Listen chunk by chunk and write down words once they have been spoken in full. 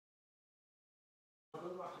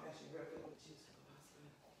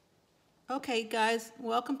Okay guys,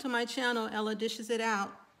 welcome to my channel, Ella Dishes It Out.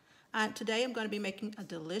 Today I'm going to be making a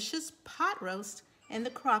delicious pot roast in the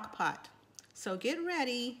crock pot. So get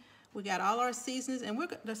ready. We got all our seasonings, and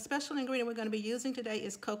the special ingredient we're going to be using today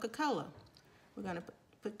is Coca-Cola. We're going to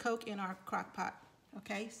put Coke in our crock pot.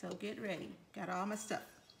 Okay, so get ready. Got all my stuff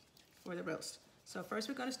for the roast. So first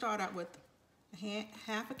we're going to start out with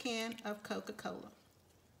half a can of Coca-Cola.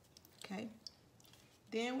 Okay,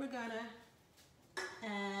 then we're going to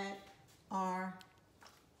add our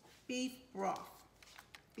beef broth.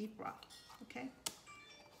 Okay?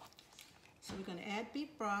 So we're going to add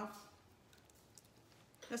beef broth.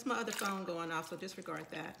 That's my other phone going off, so disregard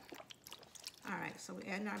that. All right, so we're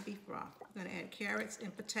adding our beef broth. We're going to add carrots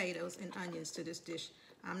and potatoes and onions to this dish.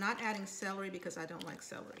 I'm not adding celery because I don't like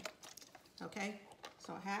celery. Okay?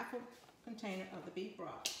 So half a container of the beef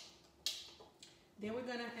broth. Then we're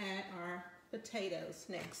going to add our potatoes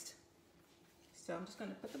next. So I'm just going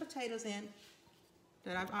to put the potatoes in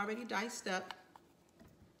that I've already diced up.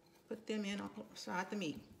 Put them in beside the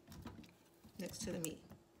meat, next to the meat.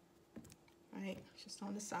 All right, just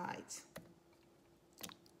on the sides.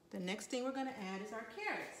 The next thing we're going to add is our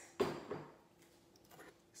carrots.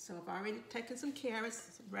 So I've already taken some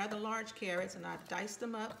carrots, rather large carrots, and I've diced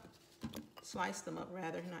them up, sliced them up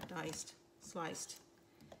rather, not diced, sliced.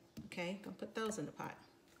 Okay, gonna put those in the pot.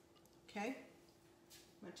 Okay.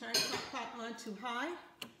 I'm going to turn the pot on to high,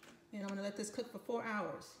 and I'm going to let this cook for 4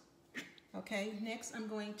 hours. Okay, next I'm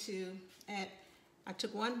going to add, I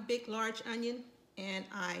took one big large onion and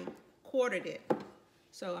I quartered it.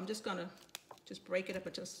 So I'm just going to break it up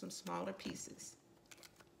into some smaller pieces,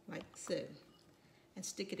 like so, and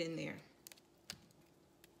stick it in there.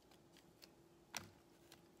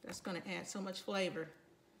 That's going to add so much flavor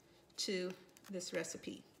to this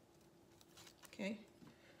recipe. Okay.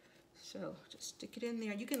 So just stick it in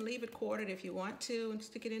there. You can leave it quartered if you want to and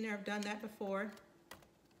stick it in there. I've done that before.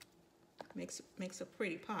 Makes a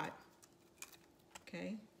pretty pot.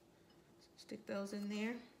 Okay. Stick those in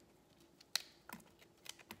there.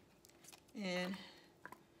 And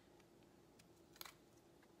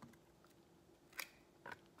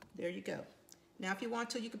there you go. Now if you want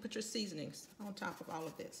to, you can put your seasonings on top of all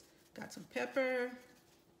of this. Got some pepper.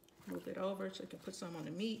 Move it over so you can put some on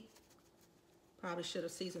the meat. Probably should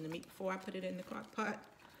have seasoned the meat before I put it in the crock pot,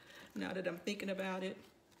 now that I'm thinking about it.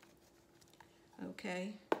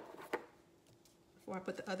 Okay. Before I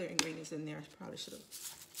put the other ingredients in there, I probably should have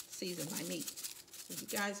seasoned my meat. So you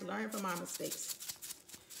guys learn from my mistakes.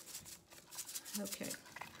 Okay.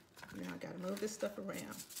 Now I gotta move this stuff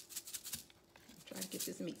around. Try to get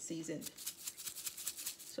this meat seasoned.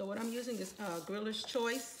 So what I'm using is Griller's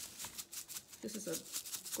Choice. This is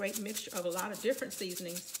a great mixture of a lot of different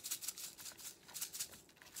seasonings.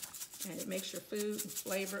 And it makes your food and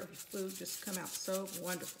flavor of your food just come out so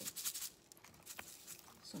wonderful.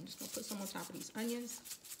 So I'm just going to put some on top of these onions.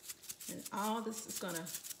 And all this is going to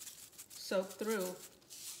soak through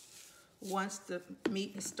once the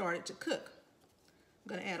meat has started to cook.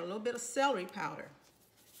 I'm going to add a little bit of celery powder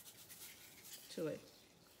to it.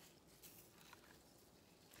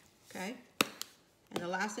 Okay? And the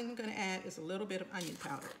last thing I'm going to add is a little bit of onion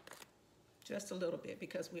powder. Just a little bit,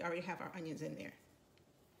 because we already have our onions in there.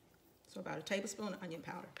 So about a tablespoon of onion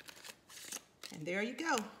powder. And there you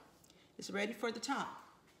go. It's ready for the top.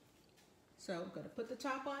 So I'm going to put the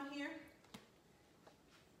top on here.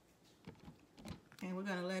 And we're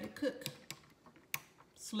going to let it cook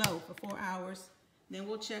slow for 4 hours. Then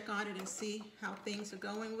we'll check on it and see how things are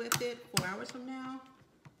going with it 4 hours from now.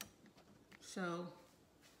 So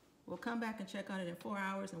we'll come back and check on it in 4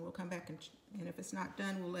 hours, and we'll come back and if it's not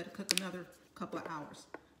done, we'll let it cook another couple of hours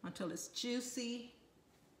until it's juicy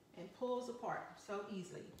and pulls apart so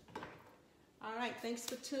easily. All right, thanks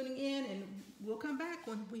for tuning in, and we'll come back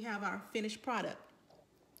when we have our finished product.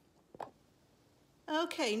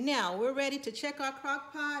 Okay, now we're ready to check our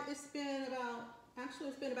crock pot. It's been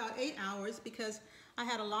about 8 hours because I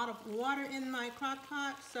had a lot of water in my crock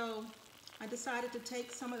pot, so I decided to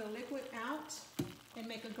take some of the liquid out and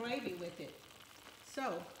make a gravy with it.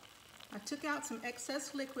 So I took out some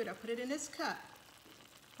excess liquid. I put it in this cup.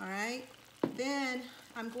 All right. Then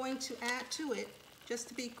I'm going to add to it, just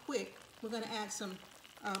to be quick, we're going to add some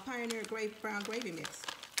Pioneer brown gravy mix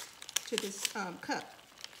to this cup.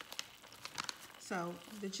 So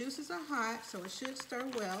the juices are hot, so it should stir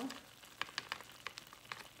well.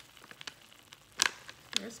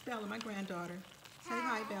 There's Bella, my granddaughter. Say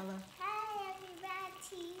hi, Bella. Hi,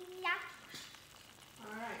 everybody.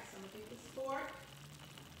 All right, so I'm going to get this fork,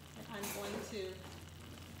 and I'm going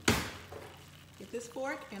to get this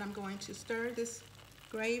fork, and I'm going to stir this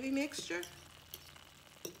gravy mixture.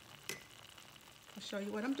 I'll show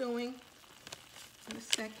you what I'm doing. in a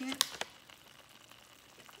second.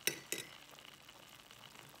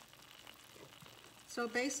 So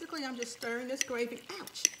basically, I'm just stirring this gravy.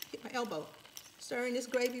 Ouch! Hit my elbow. Stirring this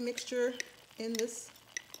gravy mixture in this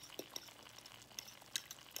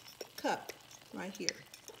cup right here.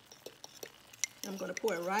 I'm going to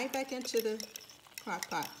pour it right back into the crock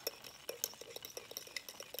pot.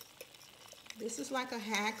 This is like a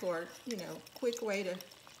hack or, quick way to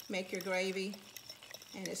make your gravy,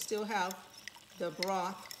 and it still have the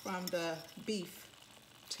broth from the beef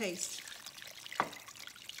taste.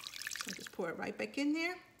 So just pour it right back in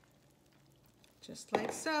there, just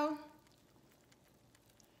like so.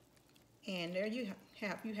 And there you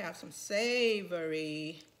have some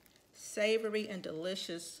savory and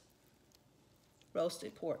delicious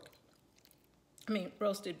roasted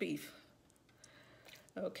beef.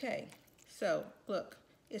 Okay, so look,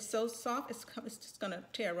 it's so soft, it's just gonna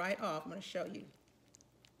tear right off. I'm gonna show you.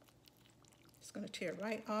 It's gonna tear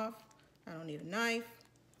right off. I don't need a knife.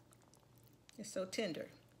 It's so tender.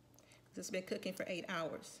 This has been cooking for 8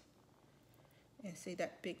 hours. And see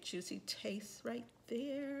that big juicy taste right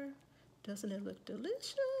there? Doesn't it look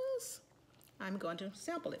delicious? I'm going to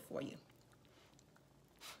sample it for you.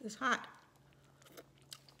 It's hot.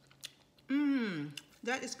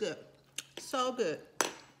 That is good. So good.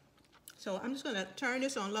 So I'm just gonna turn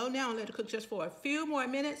this on low now and let it cook just for a few more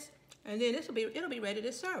minutes, and then it'll be ready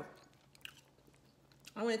to serve.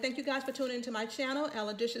 I want to thank you guys for tuning into my channel.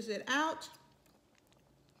 Ella Dishes It Out.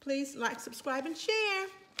 Please like, subscribe, and share.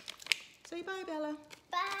 Say bye, Bella.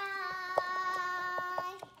 Bye.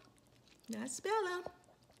 That's Bella.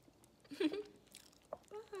 Bye.